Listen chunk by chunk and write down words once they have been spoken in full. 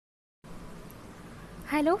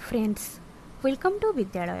Hello friends, welcome to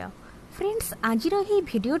विद्यालय। Friends, आज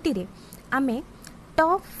भिडियोटी रे आमे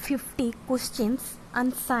top 50 questions on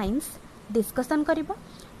science discussion करबा,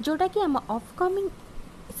 जोटा कि आम अपकमिंग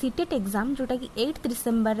सीटेट एग्जाम जोटा कि 8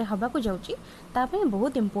 डिसेम्बर रे हबा को जाउची ता पे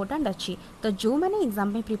बहुत इंपोर्टेंट अच्छी। तो जो माने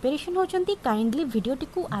एग्जाम में प्रिपरेशन होचंती काइंडली भिडियोटी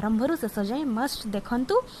को आरंभ रु शेष जाए मस्ट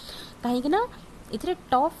देखंतु, कहीं ना इथरे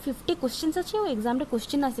टॉप 50 क्वेश्चंस अच्छे और एग्जाम रे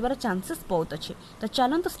क्वेश्चन आसीबार चांसेस बहुत अच्छे। तो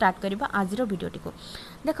चलंतु स्टार्ट करबा आज रो वीडियोटी को।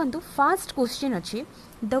 देखंतु फर्स्ट क्वेश्चन अच्छे,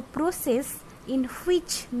 the process in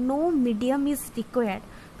which no medium is required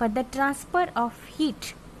for the transfer of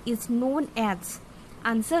heat is known as.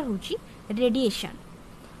 Answer होची रेडिएशन।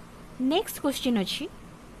 नेक्स्ट क्वेश्चन अच्छी,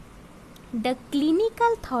 the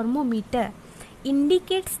clinical thermometer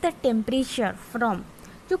indicates the temperature from.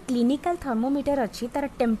 जो क्लिनिकल थर्मोमीटर अच्छी तार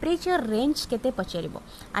temperature range केते पचारिबो,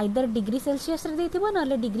 either degree Celsius रे देथिबो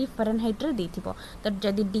नले degree Fahrenheit रे देथिबो। तो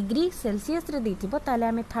जदि डिग्री सेल्सियस रे देथिबो ताले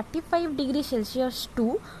हमें 35 degree Celsius to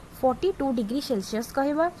 42 degree Celsius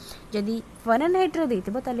कहबा। जदि फारेनहाइट रे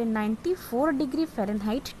देथिबो ताले 94 degree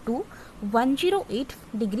Fahrenheit to 108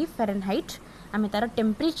 degree Fahrenheit आमे तार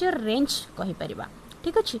टेम्परेचर रेंज कहि परिबा।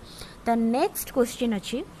 ठीक अछि। द नेक्स्ट क्वेश्चन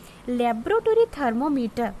अछि, laboratory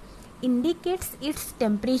thermometer indicates its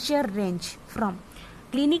temperature range from।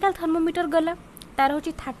 Clinical thermometer गला तार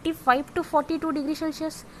होची 35 to 42 डिग्री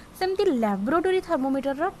सेल्सियस। सेमती लैबोरेटरी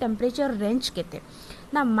थर्मोमीटर रो टेम्परेचर रेंज केते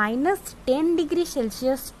ना -10 degree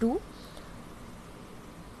Celsius to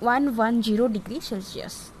 110 degree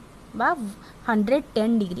Celsius बा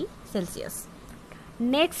 110 डिग्री सेल्सियस।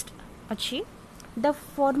 नेक्स्ट अच्छी, the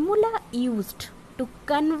formula used to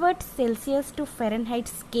convert Celsius to Fahrenheit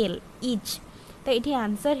scale is. तो ये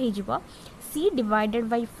आंसर हो C divided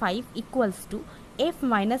by 5 equals to F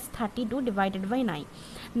minus 32 divided by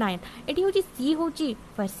 9। ये हूँ C हूँ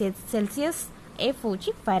सेल्सियस, F हूँ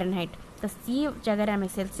Fahrenheit. तो C जगह आम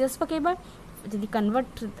सेल्सियस पकेबा, जदि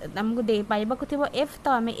कन्वर्ट आमको दे पाइबा को थिबो F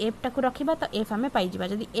तो आम F टाक रखा तो F आम पाइबा।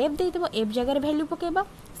 जदि F दे F जगह वैल्यू पकेबा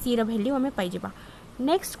C रो वैल्यू आम पाइबा।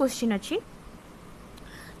 नेक्स्ट क्वेश्चन अच्छी,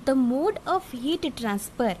 the mode of heat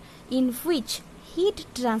transfer in which heat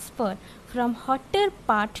transfer from hotter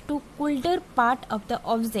part to colder part of the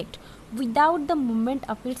object without the movement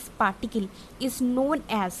of its particle is known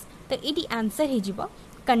as। तो ये answer हो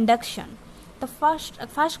conduction. तो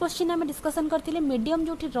first question आम discussion करथिले medium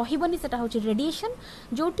जोठी रहिबनी सेटा होची radiation,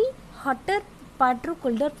 जोठी hotter part रू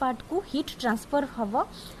colder part को हीट ट्रांसफर हबो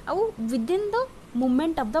आउ within the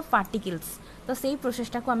movement of the particles. तो सेही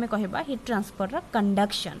प्रोसेसटा को आम कहबा हीट ट्रांसफर रा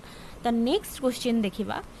कंडक्शन। तो नेक्स्ट क्वेश्चन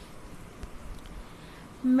देखिबा,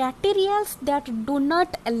 materials that do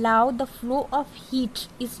not allow the flow of heat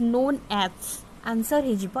is known as। answer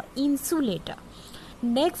है insulator।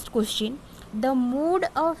 next question, the mode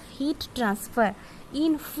of heat transfer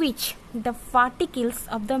in which the particles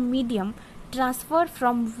of the medium transfer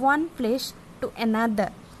from one place to another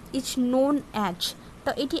is known as।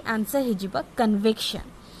 तो ये answer है convection।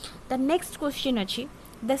 the next question अच्छी,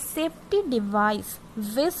 the safety device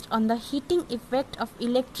based on the heating effect of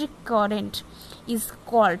electric current is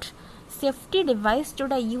called। safety device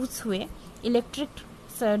जोड़ा use हुए electric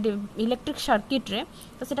circuit रे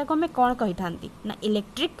तो सेटा को हमें कौन कहि थांती ना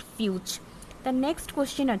electric fuse. The next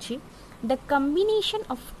question अच्छी, the combination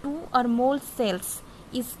of 2 or more cells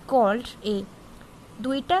is called a।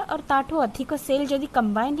 दुईटा और ताठो अधिक सेल जदि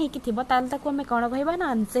कंबाइन हे कि थिबो ताल ताको हमें कौन कहबा ना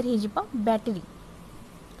आंसर हे जिबा battery.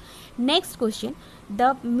 Next question, the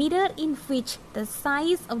mirror in which the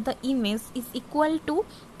size of the image is equal to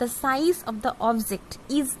the size of the object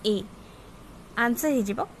is a। answer है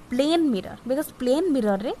जिबा plane mirror, because plane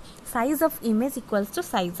mirror रे size of image equals to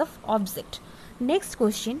size of object। next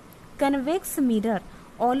question, convex mirror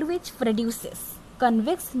always produces।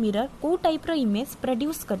 convex mirror को type रो image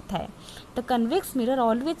produce करता है। तो convex mirror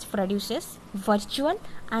always produces virtual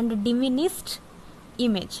and diminished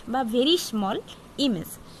image बा very small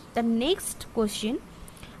image। The next question,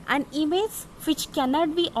 an image which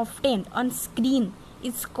cannot be obtained on screen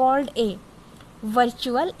is called a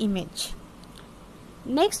virtual image।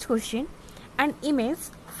 next question, an image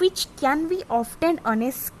which can be obtained on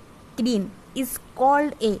a screen is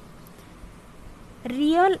called a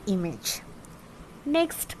real image।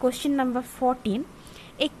 next question number 14,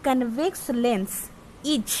 a convex lens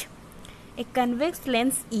is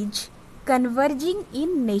converging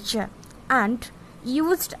in nature and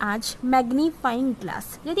used as magnifying glass।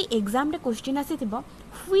 यदि exam रे question आसी थिबो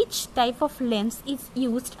which type of lens is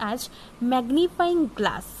used as magnifying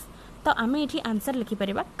glass तो आमे एठी answer लिखि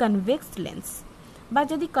परिबा convex lens। बा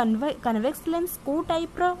जदि convex lens को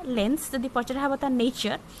टाइप रो लेंस जदि पचरा हबता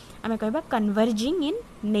नेचर आमे कहबा converging in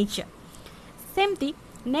nature। सेमती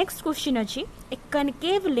नेक्स्ट क्वेश्चन अच्छी ए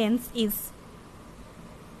concave lens is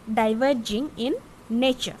diverging in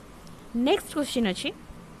nature. Next question अच्छी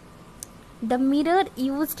the mirror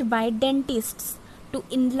used by dentists to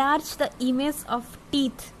enlarge the image of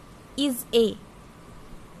teeth is a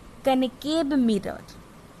concave mirror.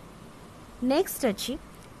 Next अच्छी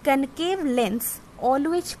concave lens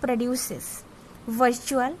always produces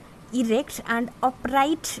virtual, erect and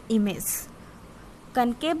upright image.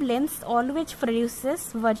 Concave lens always produces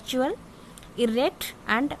virtual, erect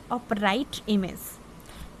and upright image.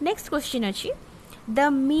 Next question अच्छी the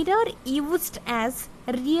mirror used as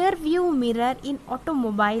rear view mirror in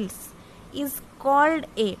automobiles is called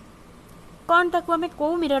a कौन ताको आमे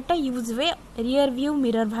को मिररटा use हुए rear view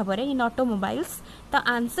mirror भाबरे इन automobiles तो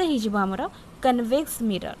answer ही जिवो हमर convex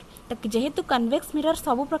mirror तो जेहेतु कन्वेक्स मिरर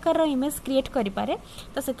सब प्रकार इमेज क्रिएट करि पारे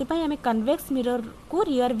तो सेति पई आमे कन्वेक्स मिरर को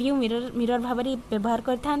रियर व्यू मिरर भाबरे व्यवहार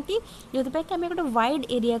करथांती जोति पई कि आमे गोटे वाइड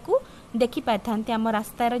एरिया को देखि पाथांती आम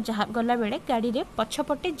रास्तार जहाँ गला बेले गाड़ी रे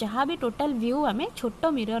पछपटे जहाँ भी टोटल व्यू आमे छोट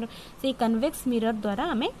मिरर से कन्वेक्स मिरर द्वारा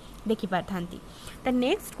आमे देखि पाथांती। तो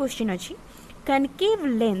नेक्स्ट क्वेश्चन अछि concave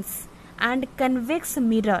lens and convex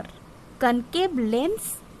mirror concave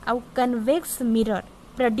lens आउ कन्वेक्स मिरर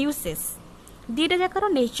प्रोड्यूसेस दीटा जाकर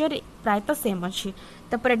नेचर प्रायतः सेम अच्छी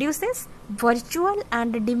तो produces virtual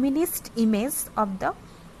and diminished image of the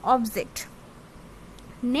object.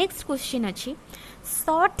 Next question अच्छी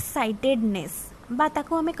शॉर्ट साइटेडनेस बा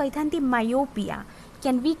ताको हमें कही था myopia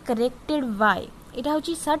can be corrected bye यहाँ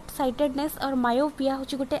हूँ शॉर्ट साइटेडनेस और मायोपिया हूँ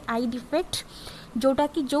गोटे आई डिफेक्ट जोटा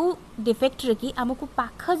कि जो डिफेक्ट रे कि आमको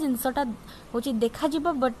पाख जिनसटा हूँ देखा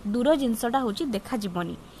बट दूर जिनसटा हूँ देखा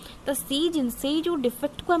जीवनी तो से जो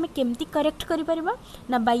डिफेक्ट को आम केमती करेक्ट करि परिबा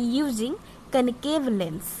ना by using concave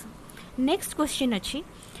lens. Next question अच्छी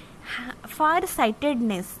फार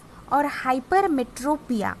साइटेडनेस और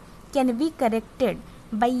hypermetropia can be corrected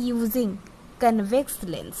by using convex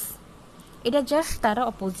lens इटा जस्ट तार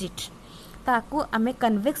अपोजिट ताकू आमे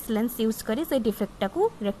कन्वेक्स लेंस यूज करी से डिफेक्ट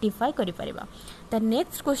को रेक्टिफाई करि परिबा। द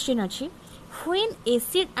नेक्स्ट क्वेश्चन अछि when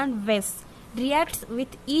acid and base reacts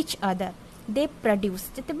with each other they produce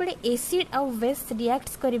जते बड़े एसिड और बेस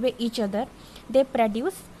रिएक्ट्स करिवे each other they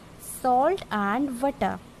produce salt and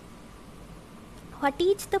water. What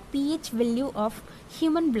is the pH value of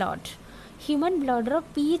human blood row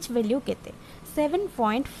pH value केते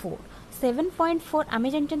 7.4 7.4 आमे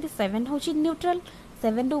जानचंती 7 होची neutral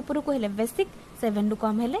 7 रो ऊपर को हेले बेसिक 7 रो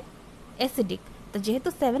कम हेले एसिडिक तो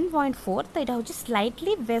जेहेतु 7.4 तो इटा होची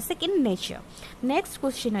slightly basic in nature. Next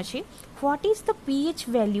question अछि what is the pH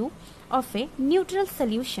value of a neutral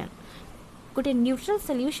solution गोटे न्यूट्रल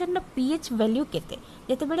सॉल्यूशन रो पीएच वैल्यू केते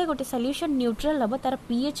जेते बेले गोटे सॉल्यूशन न्यूट्रल हबो तार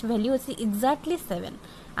पीएच वैल्यू अछि एग्जैक्टली 7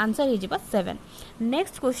 आंसर हे जिबा 7।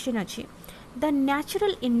 नेक्स्ट क्वेश्चन अछि the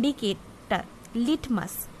natural indicator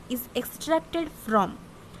litmus is extracted from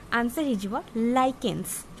answer हे जिवो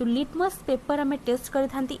लाइकेन्स जो लिटमस पेपर आमे टेस्ट करि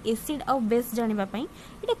थांती एसिड और बेस जानिबा पई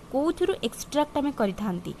एटा कोथिरु एक्सट्रैक्ट आमे करि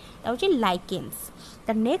थांती ता होची लाइकेन्स।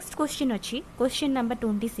 द नेक्स्ट क्वेश्चन अछि question number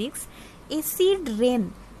 26 acid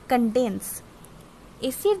rain contains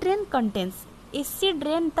acid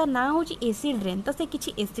rain ता ना होची एसिड रेन तो से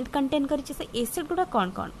किछि एसिड कंटेन करिछि से एसिड गुडा कोन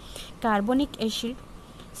कोन carbonic acid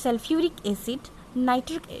sulphuric acid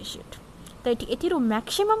nitric acid तो एथिरो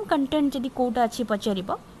मैक्सिमम कंटेंट जदि कोटा अछि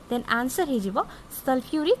पचारिबो देन आंसर हे जिवो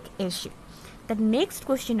sulphuric acid. The next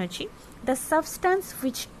question अछि the substance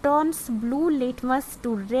which turns blue litmus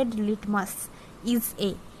to red litmus is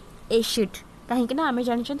a acid कहीं ना आमे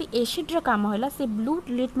जानछंती एसिड रो काम होला से ब्लू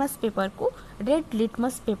लिटमस पेपर को रेड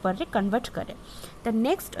लिटमस पेपर रे कन्वर्ट करे। द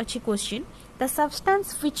नेक्स्ट अछि question the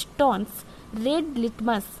substance which turns red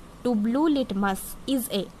litmus to blue litmus is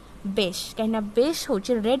a base कहीं बेस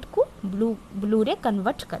होची रेड को ब्लू रे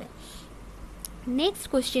कन्वर्ट करे। नेक्स्ट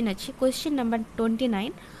क्वेश्चन अच्छी question number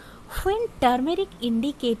 29 when turmeric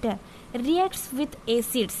indicator reacts with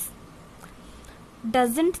acids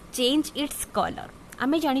doesn't change its colour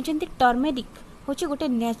आमे जानि चंती turmeric होची गोटे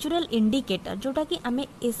नेचुरल इंडिकेटर जोटा कि आमे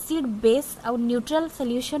एसिड बेस और न्यूट्रल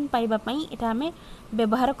सॉल्यूशन पाइबा पई एटा आमे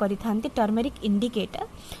व्यवहार करि थांती turmeric indicator.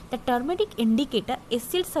 The turmeric indicator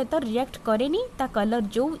acid सहित रिएक्ट करेनी ता कलर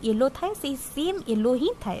जो येलो थाए से सेम येलो ही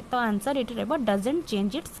थाए तो आंसर एटा रहबो doesn't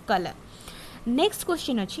change its colour. Next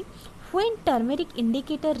question अछि when turmeric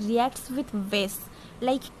indicator reacts with base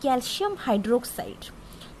like calcium hydroxide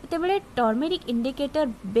ते बेले टर्मेरिक इंडिकेटर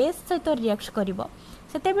बेस सहित रिएक्ट करिवो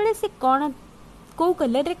सेते बेले से कोन को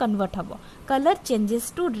कलर रे कन्वर्ट हबो colour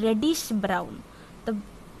changes to reddish brown तो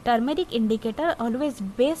टर्मेरिक इंडिकेटर ऑलवेज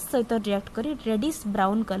बेस सहित रिएक्ट करी रेडिश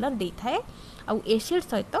ब्राउन कलर दे थाए आ एसिड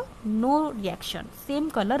सहित नो रिएक्शन सेम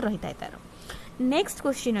कलर रही थाए तार। नेक्स्ट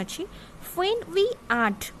क्वेश्चन अच्छी when we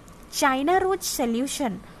add China rose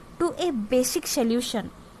solution to A basic solution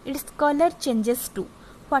its colour changes to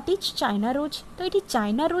what is China rose तो ये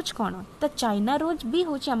चाइना रोज कौन तो चाइना रोज भी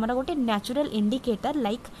हूँ आमर गोटे natural indicator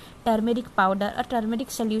like turmeric powder और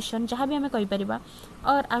टर्मेरिक सॉल्यूशन जहाँ भी आम कहीपर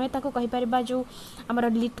और आम कहीपर जो आमर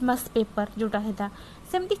लिटमस पेपर जोटा है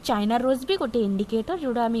सेमती चाइना रोज भी गोटे इंडिकेटर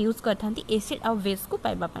जोटा आम यूज करता एसिड आ बेस को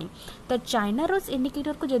पाइबापी तो चाइना रोज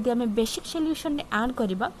इंडिकेटर को जदि आम बेसिक सॉल्यूशन में ऐड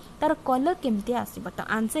करबा तार कलर केमती आसीबो तो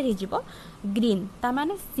आंसर हो ग्रीन ता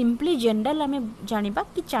माने सिंपली जनरल आम जानिबा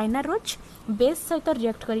कि चाइना रोज बेस सहित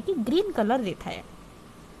रिएक्ट करके ग्रीन कलर देता है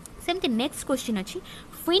सेमती नेक्स्ट क्वेश्चन अच्छी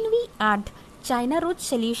when we add China rose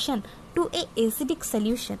solution to A acidic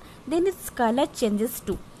solution then its colour changes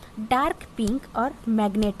to dark pink और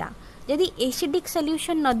मैग्नेटा यदि एसिडिक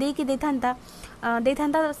सॉल्यूशन न देकी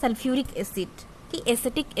देता सल्फ्यूरिक एसिड कि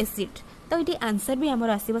एसिटिक एसिड तो ये आंसर भी आमर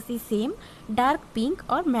आसो सेम डार्क पिंक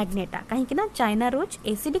और मैग्नेटा कहीं ना चाइना रोज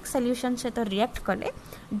एसिडिक सॉल्यूशन सहित रिएक्ट कले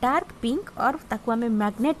डार्क पिंक और ताकू आम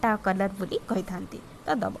मैग्नेटा कलर बोली कही था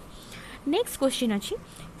तो दब नेक्स्ट क्वेश्चन अच्छी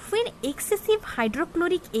when excessive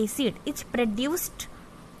hydrochloric acid is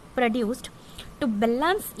produced to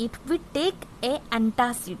balance it we take a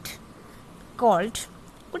antacid called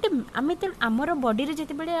गोटे आम आमर बॉडी रे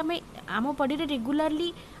जते बेले आम आम बॉडी रे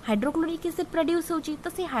रेगुलरली हाइड्रोक्लोरिक एसिड प्रोड्यूस होची तो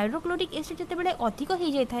से हाइड्रोक्लोरिक एसिड जते बेले अधिक हो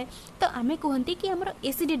जाय थाए तो आमे कहंती कि हमर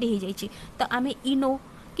एसिडिटी हो जाय तो आमे इनो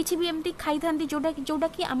किछि भी एमती खाई थांती जोड़ा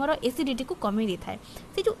कि आमर एसिडिटी को कमी दे थाए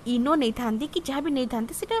से जो इनो नहीं थांती कि जहाँ भी नहीं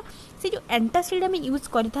थांती से जो एंटासिड आम यूज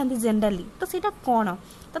करि थांती जनरली तो सेटा कोन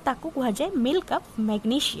तो ताको कहा जाए milk of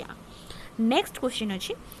magnesia next question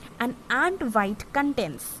अच्छी an ant white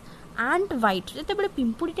contains ant white जिते बड़े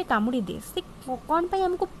पिंपुड़ीटे कामुड़ी दे से कौन पाई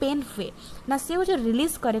हमको पेन हुए ना से जो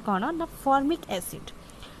रिलीज करे कौन ना formic acid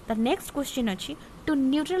the next question अच्छी to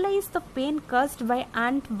neutralise the pen caused by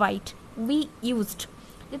ant white we used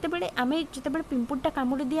जिते बड़े आमे जिते बड़े पिंपुड़ीटा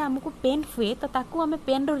कामुड़ी दिए हमको पेन हुए तो ताकू आमे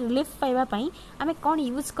पेन रो रिलीफ पाइबा पई आमे कौन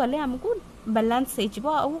यूज कले हमको बैलेंस हो जिवो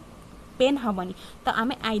आ पेन हेनी तो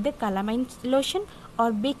आम आइदर कालामाइन लोशन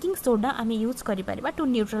और बेकिंग सोडा आम use करिपरिबा to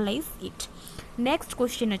neutralise it next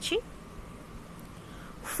question अच्छी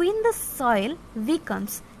when the soil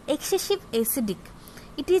becomes excessive acidic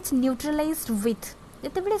it is neutralised with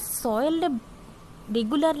जते बेले सॉइल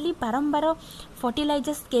रेगुलरली बारंबार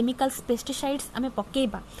फर्टिलाइजर्स केमिकल्स पेस्टिसाइड्स आम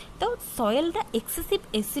पकेबा तो सॉइल टा एक्सेसिव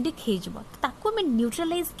एसिडिक हो जिवो ताकू आम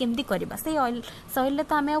न्यूट्रलाइज केमती करबा से ऑयल सॉइल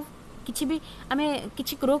तो आम किछि भी आमे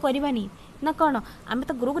किछि ग्रो करबानी ना कौन आमे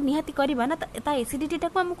तो ग्रो निहाती करबा ना ता एसिडिटी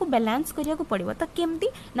टाको हमको बैलेंस करिया को पड़िबो तो केमती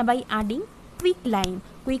ना बाय एडिंग क्विक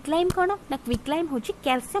लाइम कौन ना क्विक लाइम होची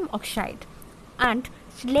कैल्शियम ऑक्साइड एंड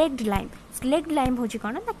स्लेग्ड लाइम होची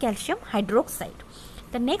कौन ना calcium hydroxide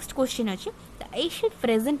the next question अछि the acid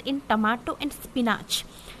present in tomato and spinach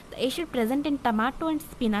the acid present in tomato and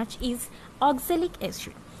spinach is oxalic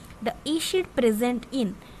acid the acid present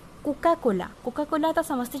in Coca Cola तो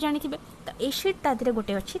समस्ते जानी थे तो acid तादरे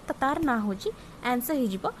गोटे अच्छी तो तार ना हूँ आंसर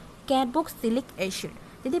हो कार्बोक्सिलिक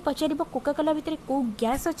एसिड यदि पचार कोका कोला भितर कौ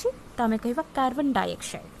गैस अच्छी तो आम कह कार्बन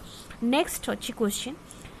डाइऑक्साइड नेक्स्ट अच्छी question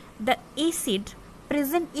the acid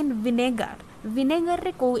present in vinegar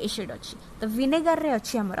रे कौ एसिड अच्छी तो विनेगर रे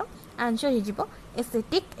अच्छी आमर आंसर हो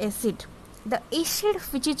acetic acid the acid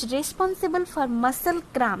which is responsible for muscle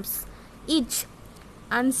cramps is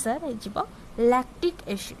answer हो लैक्टिक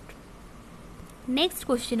एसिड नेक्स्ट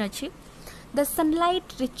क्वेश्चन अच्छी the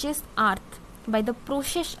sunlight riches earth by the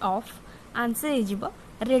process of answer हो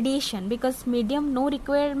radiation because medium no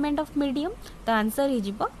requirement of medium तो answer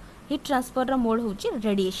हो heat transfer mode हूँ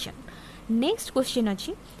radiation next question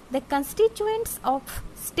अच्छी the constituents of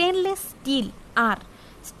stainless steel are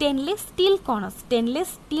stainless steel कौन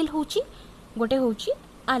stainless steel हूँ गोटे हूँ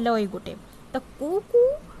आलॉय गोटे तो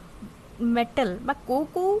को मेटल बा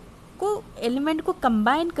को एलिमेंट को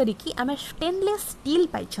कंबाइन करिकी आमे स्टेनलेस स्टील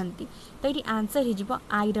पाइछंती तो ये आंसर हो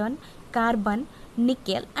iron carbon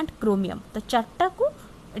nickel and chromium तो चार्टा को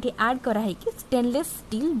ये ऐड करा है कि स्टेनलेस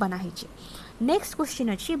स्टील बना है नेक्स्ट क्वेश्चन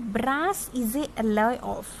अच्छी brass is a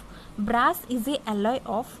alloy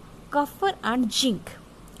of copper and zinc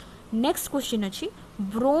next question अच्छी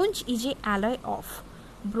bronze is a alloy of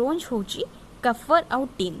bronze हूँ कॉपर आउ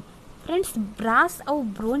टिन फ्रेंड्स ब्रास आउ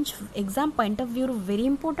bronze exam point of view very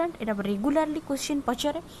important Etah regularly question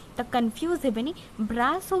पचारे तो confuse हेबेनी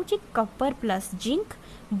brass हूँ copper plus zinc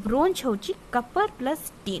bronze हूँ copper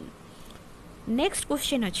plus tin next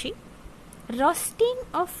question अच्छी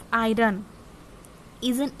rusting of iron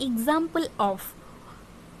is an example of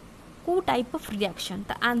को type of reaction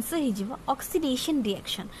तो answer हो oxidation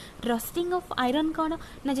reaction rusting of iron कौन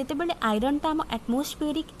ना जिते बड़े आयरन टा आम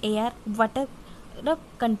एटमोस्फेरिक एयर वाटर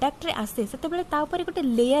कंटाक्ट रे आसे से बेले गोटे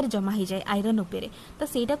लेयर जमा हो जाए आयरन उपरे तो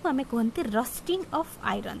सेटा को आमे कहते रस्टिंग ऑफ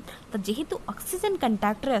आयरन। तो जेहेतु ऑक्सीजन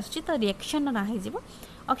कंटाक्ट रे आछि तो रिएक्शन ना हो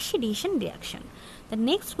oxidation reaction. The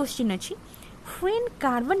next question अछि when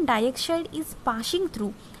carbon dioxide is passing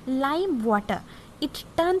through lime water it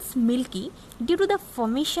turns milky due to the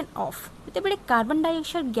formation of. जेतेबेले carbon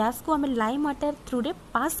dioxide gas को आमे लाइम वाटर थ्रू रे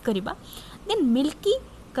पास करिबा देन मिल्की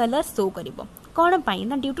कलर शो करिबो कोन पाई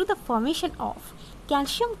ना due to the formation of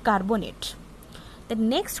calcium carbonate. The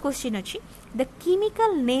next question अछि the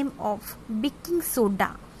chemical name of baking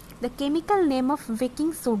soda. The chemical name of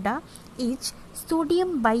baking soda is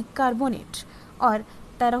sodium bicarbonate और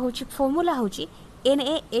तार होची formula होची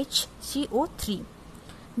NaHCO3।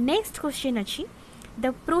 Next question अछि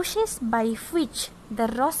the process by which the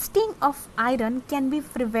rusting of iron can be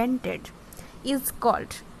prevented is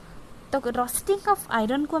called. तो rusting of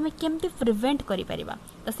iron को हमें केमती prevent करि परिबा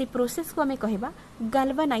तो से प्रोसेस को हमें कहबा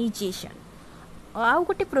गैल्वेनाइजेशन। आउ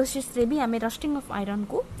गोटे प्रोसेस रे भी हमें रस्टिंग ऑफ आयरन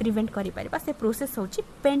को प्रिवेंट करि परिबा से प्रोसेस होची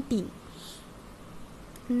पेंटिंग।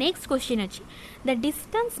 नेक्स्ट क्वेश्चन अछि the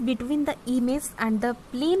distance between the image and the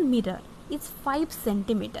plane mirror is 5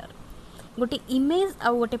 centimetre. गोटे इमेज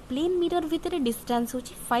आ गोटे प्लेन मिरर भितर डिस्टेंस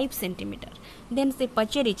होची 5 सेंटीमीटर। देन से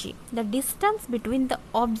Pacheri the distance between the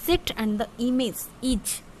object and the image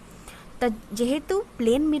is. तो जेहेतु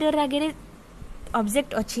प्लेन मिरर आगे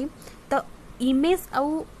object अच्छी तो इमेज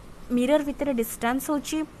आउ मिरर भितर डिस्टेंस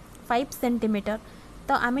होची 5 सेंटीमीटर।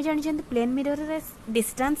 तो आमे जानि प्लेन मिरर रे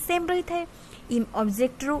डिस्टेंस सेम रही थाए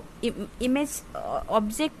ऑब्जेक्ट रु इमेज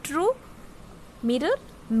ऑब्जेक्ट रु मिरर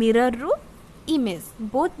मिरर रु इमेज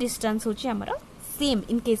बोथ डिस्टेंस होची हमरा same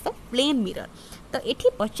in case of plane mirror. तो एठी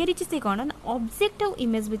पचेरी से कौन ना ऑब्जेक्ट और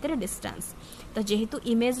इमेज भितर डिस्टेंस। तो जेहेतु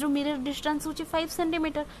इमेज रु मिरर डिस्टेंस होची 5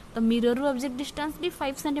 सेंटीमीटर तो मिरर रु ऑब्जेक्ट डिस्टेंस भी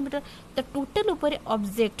 5 सेंटीमीटर। तो टोटल ऊपर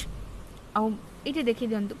ऑब्जेक्ट आउ एठी देखि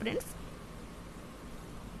दियंतु फ्रेंड्स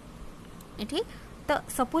एठी तो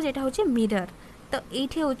सपोज एटा होची मिरर तो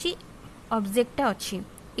एठी होची ऑब्जेक्ट अच्छी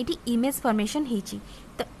एठी इमेज फॉर्मेशन हेची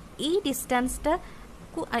तो ए डिस्टेंस टा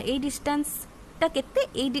को ए डिस्टेंस टा केते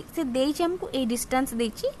ए से देछि हमको ए डिस्टेंस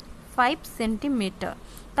देछि 5 सेंटीमीटर।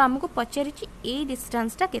 तो हमको पचारि ए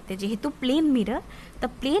डिस्टेंस टा केते जेहेतु प्लेन मिरर तो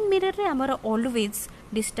प्लेन मिरर रे हमर ऑलवेज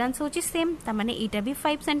डिस्टेंस होची सेम ता माने एटा भी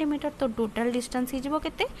 5 सेंटीमीटर तो टोटल डिस्टेंस हिजबो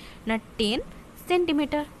केते ना 10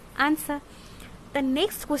 centimetre answer. The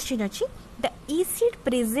next question अछि the acid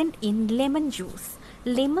present in lemon juice.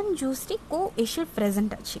 Lemon juice रे को एसिड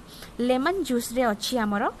प्रेजेंट अछि लेमन जूस रे अछि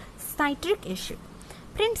हमर साइट्रिक एसिड।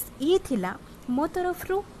 फ्रेंड्स ये थिला मो तरफ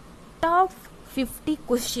रु top 50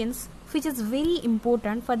 questions which is very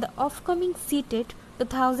important for the upcoming Ctet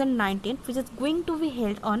 2019 which is going to be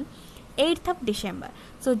held on 8th of December.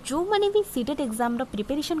 So जो माने भी Ctet एग्जाम रो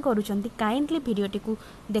प्रिपरेशन करूछंती काइंडली वीडियोटी को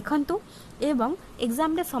देखंतु एवं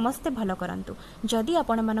एग्जाम रे समस्त भलो करंतु। जदि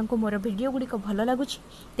आपण माननको मोर वीडियो गुडी को भलो लागुछि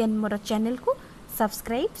देन मोर चैनल को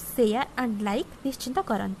सब्सक्राइब शेयर एंड लाइक निश्चिंत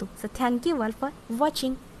करंतु। So thank you all for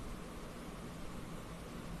watching.